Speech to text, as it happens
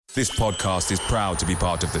This podcast is proud to be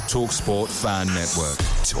part of the TalkSport Fan Network.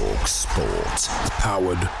 TalkSport.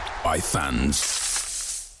 Powered by fans.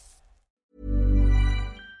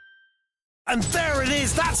 And there it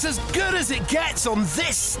is, that's as good as it gets on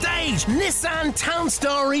this stage. Nissan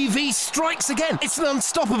Townstar EV strikes again. It's an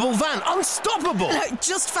unstoppable van, unstoppable.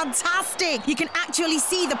 Just fantastic. You can actually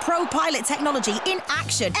see the Pro Pilot technology in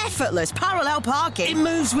action. Effortless parallel parking. It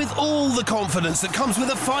moves with all the confidence that comes with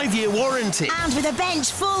a 5-year warranty. And with a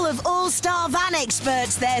bench full of all-star van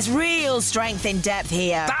experts, there's real strength in depth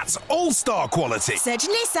here. That's all-star quality. Search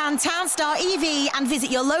Nissan Townstar EV and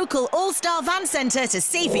visit your local all-star van centre to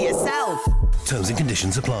see for yourself. Terms and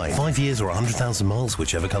conditions apply. 5 years or 100,000 miles,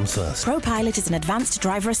 whichever comes first. ProPilot is an advanced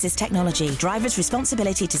driver assist technology. Driver's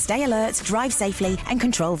responsibility to stay alert, drive safely, and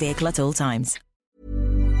control vehicle at all times.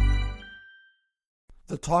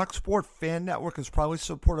 The TalkSport Fan Network is proudly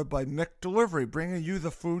supported by McDelivery, bringing you the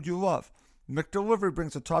food you love. McDelivery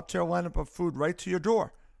brings a top-tier lineup of food right to your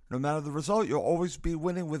door. No matter the result, you'll always be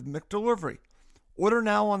winning with McDelivery. Order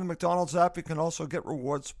now on the McDonald's app. You can also get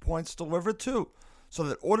rewards points delivered too, so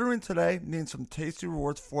that ordering today means some tasty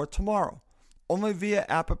rewards for tomorrow. Only via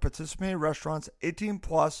app at participating restaurants. 18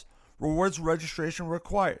 plus. Rewards registration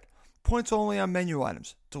required. Points only on menu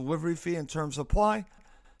items. Delivery fee and terms apply.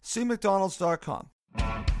 See mcdonalds.com.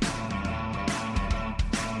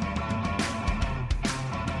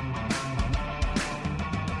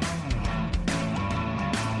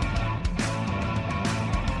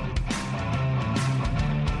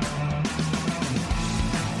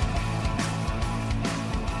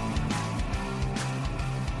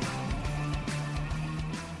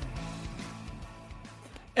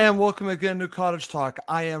 And welcome again to Cottage Talk.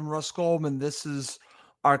 I am Russ Goldman. This is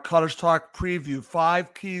our Cottage Talk preview.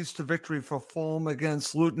 5 keys to victory for Fulham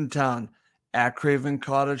against Luton Town at Craven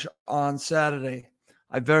Cottage on Saturday.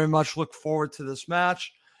 I very much look forward to this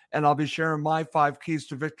match, and I'll be sharing my 5 keys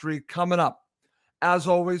to victory coming up. As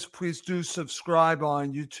always, please do subscribe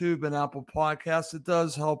on YouTube and Apple Podcasts. It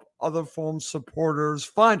does help other Fulham supporters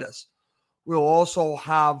find us. We'll also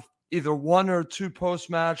have either 1 or 2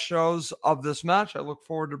 post-match shows of this match. I look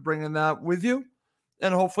forward to bringing that with you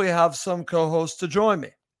and hopefully have some co-hosts to join me.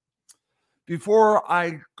 Before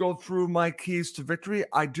I go through my keys to victory,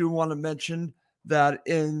 I do want to mention that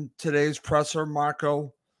in today's presser,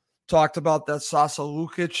 Marco talked about that Sasa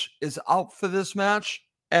Lukic is out for this match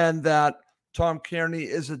and that Tom Kearney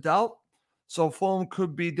is a doubt. So Fulham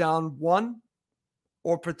could be down 1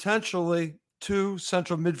 or potentially 2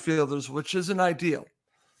 central midfielders, which isn't ideal.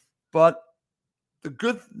 But the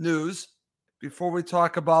good news, before we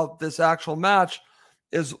talk about this actual match,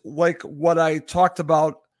 is like what I talked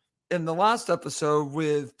about in the last episode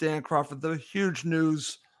with Dan Crawford, the huge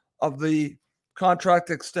news of the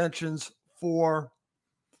contract extensions for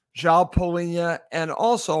João Palhinha and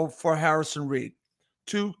also for Harrison Reed.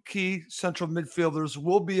 2 key central midfielders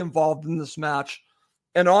will be involved in this match.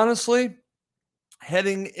 And honestly,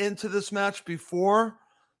 heading into this match before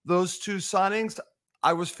those 2 signings,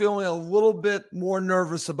 I was feeling a little bit more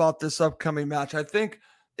nervous about this upcoming match. I think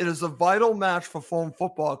it is a vital match for Fulham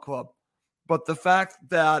Football Club. But the fact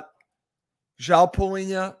that João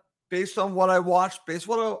Palhinha, based on what I watched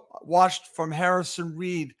from Harrison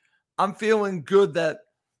Reed, I'm feeling good that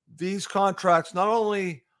these contracts not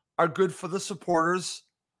only are good for the supporters,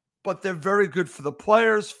 but they're very good for the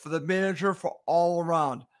players, for the manager, for all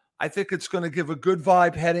around. I think it's going to give a good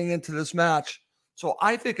vibe heading into this match. So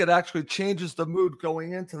I think it actually changes the mood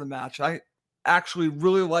going into the match. I actually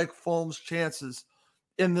really like Fulham's chances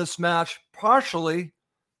in this match, partially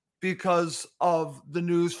because of the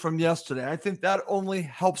news from yesterday. I think that only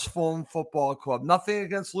helps Fulham Football Club. Nothing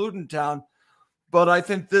against Luton Town, but I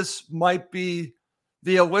think this might be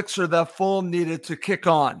the elixir that Fulham needed to kick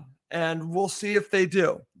on. And we'll see if they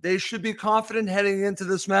do. They should be confident heading into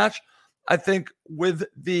this match. I think with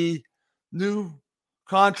the new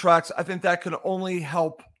contracts, I think that can only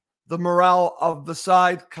help the morale of the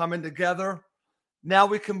side coming together. Now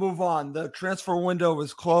we can move on. The transfer window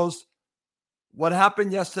is closed. What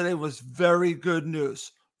happened yesterday was very good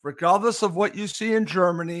news. Regardless of what you see in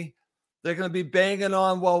Germany, they're going to be banging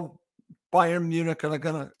on, well, Bayern Munich are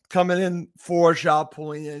going to come in for João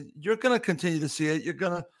Palhinha. You're going to continue to see it. You're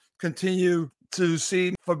going to continue to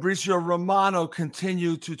see Fabrizio Romano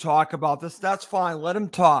continue to talk about this. That's fine. Let him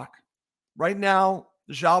talk. Right now,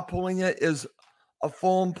 João Palhinha is a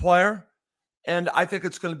Fulham player, and I think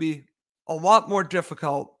it's going to be a lot more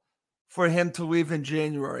difficult for him to leave in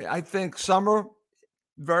January. I think summer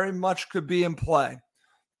very much could be in play,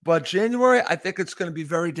 but January, I think it's going to be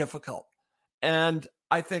very difficult. And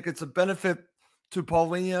I think it's a benefit to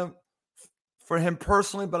Palhinha for him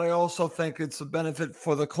personally, but I also think it's a benefit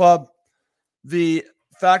for the club. The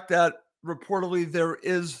fact that reportedly there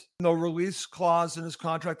is no release clause in his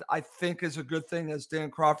contract, I think is a good thing, as Dan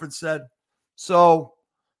Crawford said. So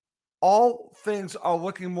all things are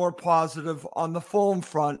looking more positive on the Fulham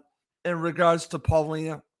front in regards to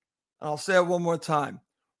Paulinho. And I'll say it one more time,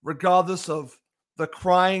 regardless of the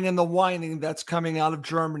crying and the whining that's coming out of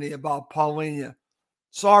Germany about Paulinho.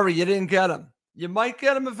 Sorry, you didn't get him. You might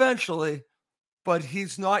get him eventually, but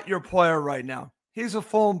he's not your player right now. He's a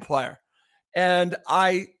Fulham player. And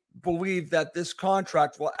I believe that this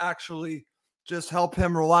contract will actually just help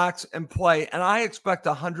him relax and play. And I expect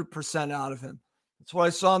 100% out of him. That's what I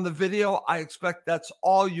saw in the video. I expect that's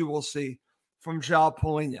all you will see from João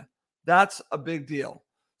Paulinho. That's a big deal.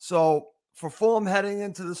 So for Fulham heading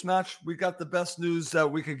into this match, we got the best news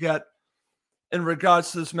that we could get in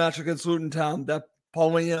regards to this match against Luton Town, that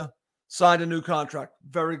Paulinho signed a new contract.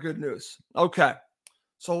 Very good news. Okay,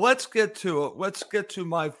 so let's get to it. Let's get to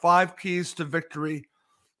my 5 keys to victory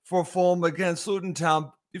for Fulham against Luton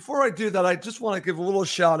Town. Before I do that, I just want to give a little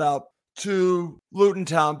shout out to Luton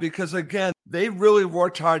Town because, again, they really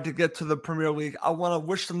worked hard to get to the Premier League. I want to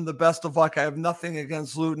wish them the best of luck. I have nothing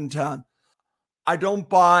against Luton Town. I don't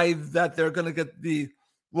buy that they're going to get the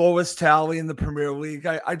lowest tally in the Premier League.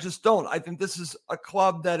 I just don't. I think this is a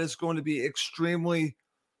club that is going to be extremely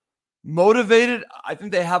motivated. I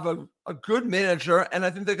think they have a good manager, and I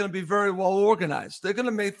think they're going to be very well organized. They're going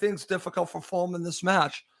to make things difficult for Fulham in this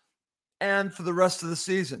match and for the rest of the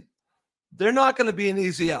season. They're not going to be an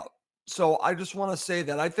easy out. So I just want to say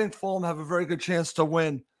that I think Fulham have a very good chance to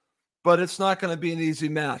win, but it's not going to be an easy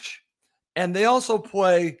match. And they also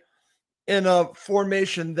play in a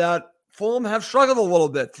formation that Fulham have struggled a little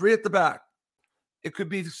bit, 3 at the back. It could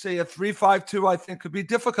be, say, a 3-5-2, I think could be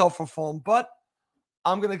difficult for Fulham, but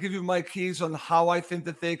I'm going to give you my keys on how I think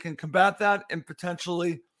that they can combat that and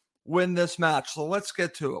potentially win this match. So let's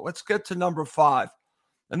get to it. Let's get to number 5.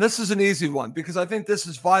 And this is an easy one because I think this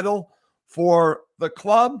is vital for the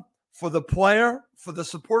club, for the player, for the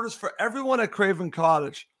supporters, for everyone at Craven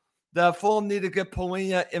Cottage, that Fulham need to get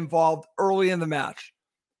Paulinho involved early in the match.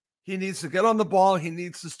 He needs to get on the ball. He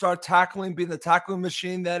needs to start tackling, being the tackling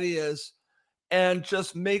machine that he is, and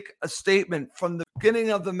just make a statement from the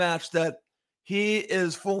beginning of the match that he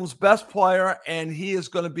is Fulham's best player and he is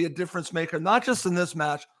going to be a difference maker, not just in this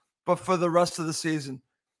match, but for the rest of the season.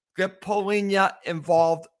 Get Paulinho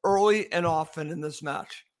involved early and often in this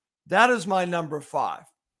match. That is my number 5.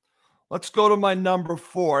 Let's go to my number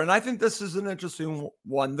 4. And I think this is an interesting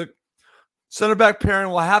one. The center back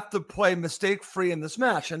pairing will have to play mistake-free in this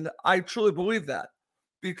match. And I truly believe that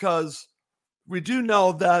because we do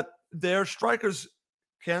know that their strikers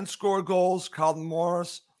can score goals. Carlton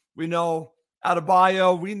Morris, we know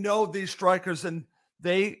Adebayo, we know these strikers, and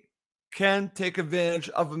they can take advantage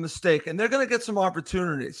of a mistake. And they're going to get some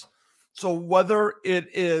opportunities. So whether it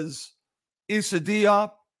is Issa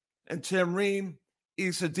Diop and Tim Ream,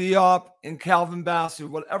 Issa Diop and Calvin Bassey,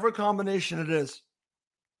 whatever combination it is,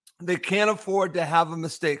 they can't afford to have a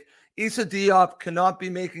mistake. Issa Diop cannot be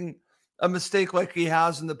making a mistake like he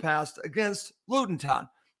has in the past against Luton Town.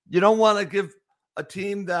 You don't want to give a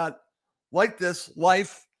team that, like this,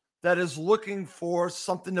 life that is looking for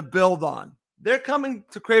something to build on. They're coming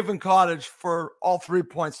to Craven Cottage for all 3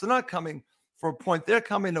 points. They're not coming for a point. They're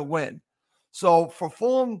coming to win. So for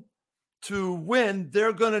Fulham to win,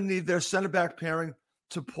 they're going to need their center back pairing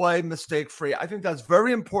to play mistake-free. I think that's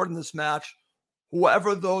very important in this match,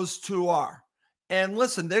 whoever those two are. And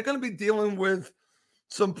listen, they're going to be dealing with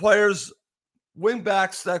some players, wing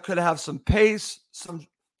backs that could have some pace, some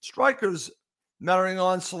strikers mattering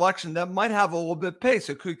on selection that might have a little bit of pace.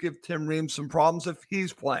 It could give Tim Ream some problems if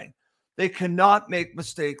he's playing. They cannot make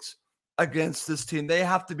mistakes against this team. They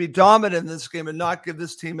have to be dominant in this game and not give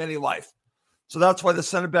this team any life. So that's why the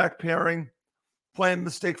center back pairing, playing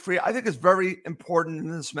mistake-free, I think is very important in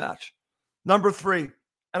this match. Number 3,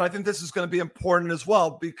 and I think this is going to be important as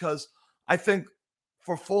well because I think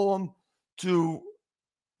for Fulham to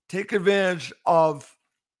take advantage of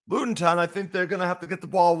Luton Town, I think they're going to have to get the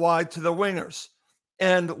ball wide to the wingers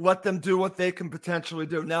and let them do what they can potentially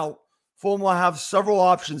do. Now, Fulham will have several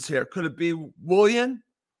options here. Could it be Willian,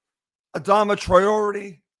 Adama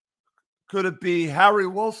Traore? Could it be Harry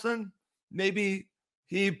Wilson? Maybe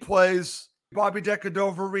he plays Bobby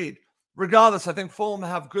Decordova-Reid. Regardless, I think Fulham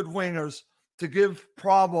have good wingers to give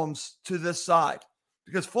problems to this side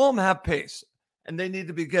because Fulham have pace and they need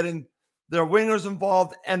to be getting their wingers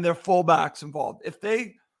involved and their fullbacks involved. If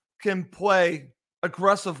they can play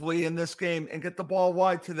aggressively in this game and get the ball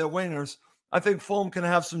wide to their wingers, I think Fulham can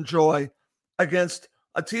have some joy against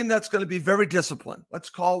a team that's going to be very disciplined. Let's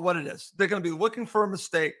call it what it is. They're going to be looking for a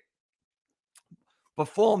mistake, but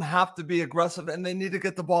Fulham have to be aggressive and they need to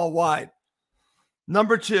get the ball wide.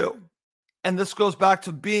 Number two, and this goes back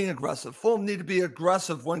to being aggressive. Fulham need to be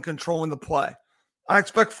aggressive when controlling the play. I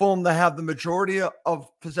expect Fulham to have the majority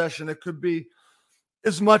of possession. It could be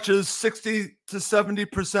as much as 60 to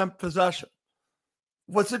 70% possession.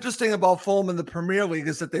 What's interesting about Fulham in the Premier League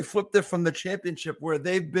is that they flipped it from the Championship, where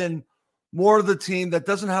they've been more of the team that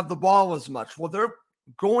doesn't have the ball as much. Well, they're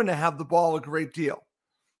going to have the ball a great deal,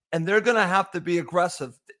 and they're going to have to be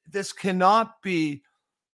aggressive. This cannot be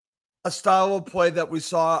a style of play that we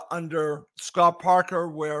saw under Scott Parker,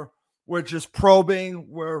 where we're just probing,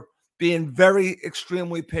 we're being very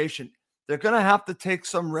extremely patient. They're going to have to take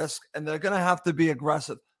some risk, and they're going to have to be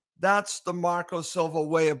aggressive. That's the Marco Silva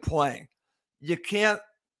way of playing. You can't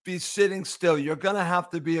be sitting still. You're going to have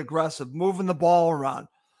to be aggressive, moving the ball around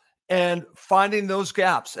and finding those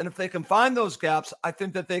gaps. And if they can find those gaps, I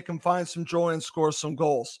think that they can find some joy and score some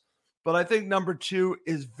goals. But I think number two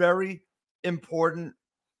is very important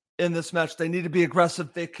in this match. They need to be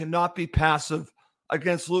aggressive. They cannot be passive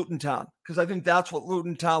against Luton Town, because I think that's what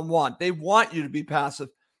Luton Town want. They want you to be passive.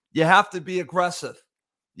 You have to be aggressive.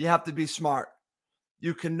 You have to be smart.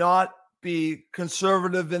 You cannot be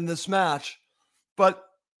conservative in this match, but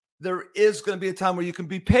there is going to be a time where you can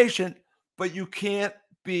be patient, but you can't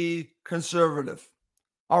be conservative.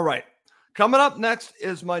 All right. Coming up next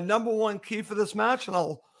is my number one key for this match, and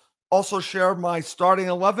I'll also share my starting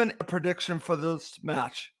 11 prediction for this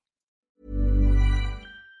match.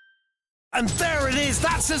 And there it is,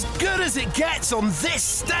 that's as good as it gets on this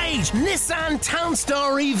stage. Nissan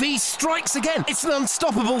Townstar EV strikes again. It's an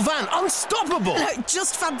unstoppable van, unstoppable.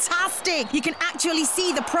 Just fantastic. You can actually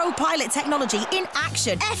see the Pro Pilot technology in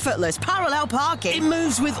action. Effortless parallel parking. It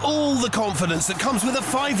moves with all the confidence that comes with a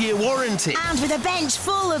 5-year warranty. And with a bench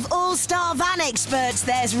full of all-star van experts,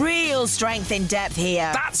 there's real strength in depth here.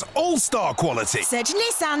 That's all-star quality. Search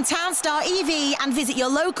Nissan Townstar EV and visit your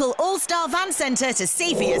local all-star van centre to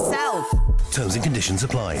see for yourself. Terms and conditions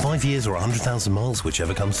apply. 5 years or 100,000 miles,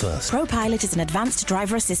 whichever comes first. Pro Pilot is an advanced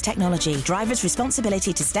driver assist technology. Driver's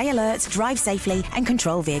responsibility to stay alert, drive safely, and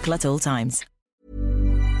control vehicle at all times.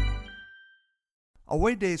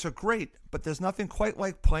 Away days are great, but there's nothing quite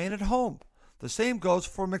like playing at home. The same goes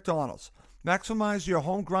for McDonald's. Maximize your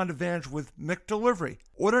home ground advantage with McDelivery.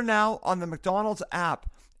 Order now on the McDonald's app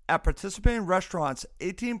at participating restaurants.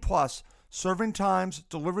 18 plus. Serving times,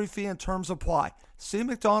 delivery fee, and terms apply. See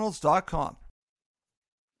McDonald's.com.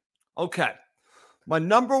 Okay. My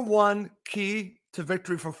number one key to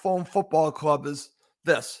victory for Fulham Football Club is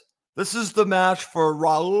this. This is the match for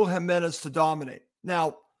Raul Jimenez to dominate.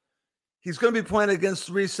 Now, he's going to be playing against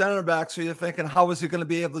three center backs, so you're thinking, how is he going to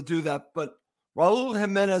be able to do that? But Raul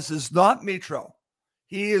Jimenez is not Mitro.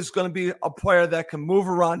 He is going to be a player that can move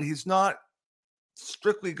around. He's not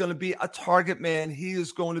strictly going to be a target man. He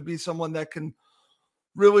is going to be someone that can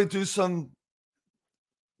really do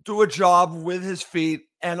a job with his feet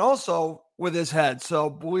and also with his head. So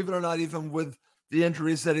believe it or not, even with the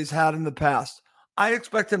injuries that he's had in the past, I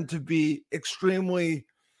expect him to be extremely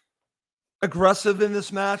aggressive in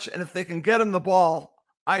this match. And if they can get him the ball,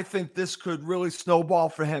 I think this could really snowball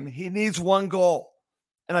for him. He needs one goal.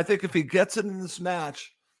 And I think if he gets it in this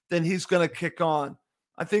match, then he's going to kick on.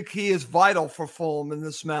 I think he is vital for Fulham in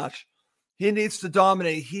this match. He needs to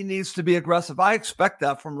dominate. He needs to be aggressive. I expect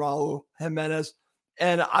that from Raul Jimenez,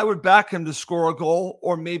 and I would back him to score a goal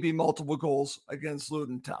or maybe multiple goals against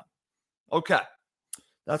Luton Town. Okay,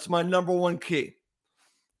 that's my number one key.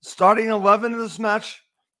 Starting 11 in this match,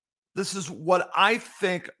 this is what I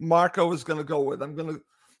think Marco is going to go with. I'm going to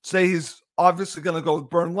say he's obviously going to go with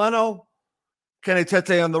Bern Leno, Kenny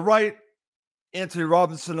Tete on the right, Anthony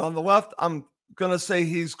Robinson on the left. I'm going to say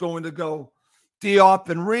he's going to go Diop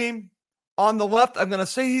and Ream. On the left, I'm going to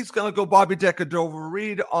say he's going to go Bobby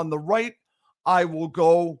Decordova-Reid. On the right, I will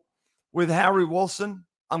go with Harry Wilson.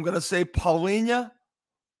 I'm going to say Paulinho,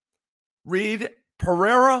 Reed,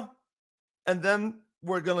 Pereira, and then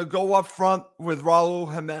we're going to go up front with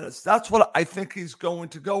Raul Jimenez. That's what I think he's going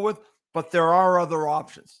to go with, but there are other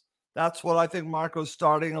options. That's what I think Marco's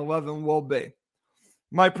starting 11 will be.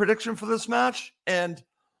 My prediction for this match, and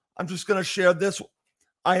I'm just going to share this.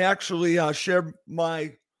 I actually shared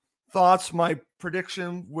my thoughts, my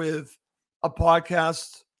prediction with a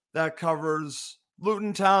podcast that covers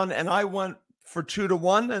Luton Town, and I went for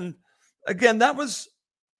 2-1. And again, that was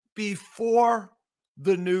before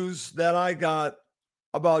the news that I got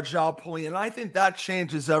about João Paulinho. And I think that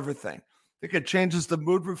changes everything. I think it changes the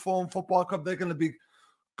mood for Fulham Football Club. They're going to be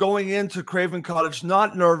going into Craven Cottage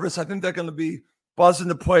not nervous. I think they're going to be buzzing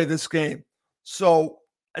to play this game. So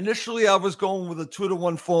Initially, I was going with a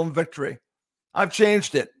 2-1 Fulham victory. I've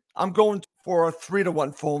changed it. I'm going for a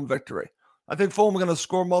 3-1 Fulham victory. I think Fulham are going to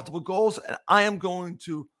score multiple goals, and I am going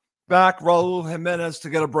to back Raul Jimenez to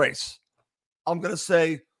get a brace. I'm going to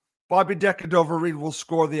say Bobby Decordova-Reid will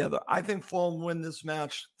score the other. I think Fulham win this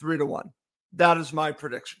match 3-1. That is my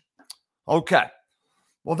prediction. Okay.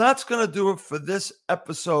 Well, that's going to do it for this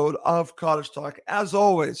episode of Cottage Talk. As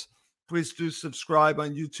always, please do subscribe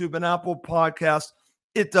on YouTube and Apple Podcasts.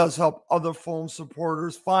 It does help other Fulham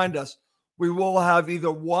supporters find us. We will have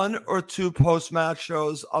either 1 or 2 post-match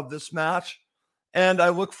shows of this match, and I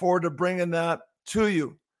look forward to bringing that to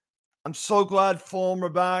you. I'm so glad Fulham are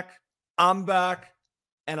back. I'm back,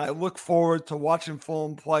 and I look forward to watching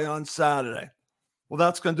Fulham play on Saturday. Well,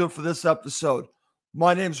 that's going to do it for this episode.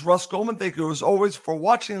 My name's Russ Goldman. Thank you, as always, for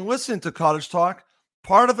watching and listening to Cottage Talk,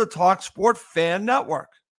 part of the Talk Sport Fan Network.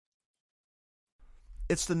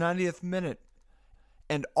 It's the 90th minute,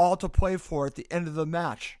 and all to play for at the end of the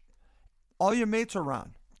match. All your mates are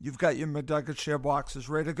around. You've got your McNugget share boxes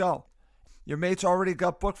ready to go. Your mates already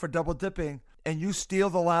got booked for double dipping, and you steal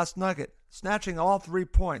the last nugget, snatching all 3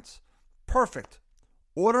 points. Perfect.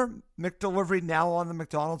 Order McDelivery now on the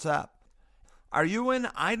McDonald's app. Are you in?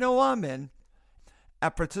 I know I'm in.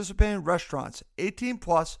 At participating restaurants, 18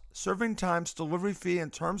 plus, serving times, delivery fee,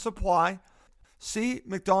 and terms apply. See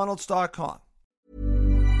McDonald's.com.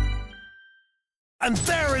 And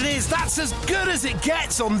there it is, that's as good as it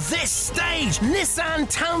gets on this stage. Nissan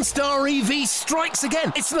Townstar EV strikes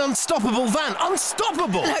again. It's an unstoppable van,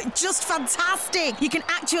 unstoppable. Just fantastic. You can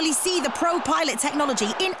actually see the Pro Pilot technology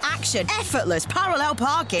in action. Effortless parallel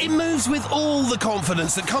parking. It moves with all the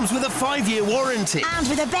confidence that comes with a 5-year warranty. And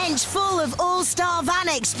with a bench full of all-star van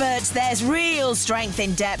experts, there's real strength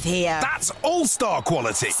in depth here. That's all-star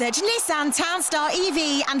quality. Search Nissan Townstar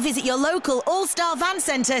EV and visit your local all-star van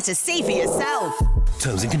centre to see for yourself.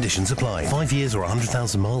 Terms and conditions apply. 5 years or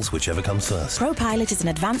 100,000 miles, whichever comes first. Pro Pilot is an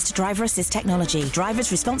advanced driver assist technology.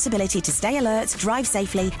 Driver's responsibility to stay alert, drive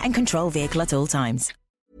safely, and control vehicle at all times.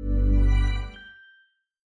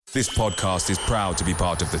 This podcast is proud to be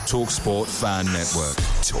part of the TalkSport Fan Network.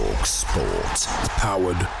 Talk Sport.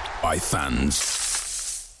 Powered by fans.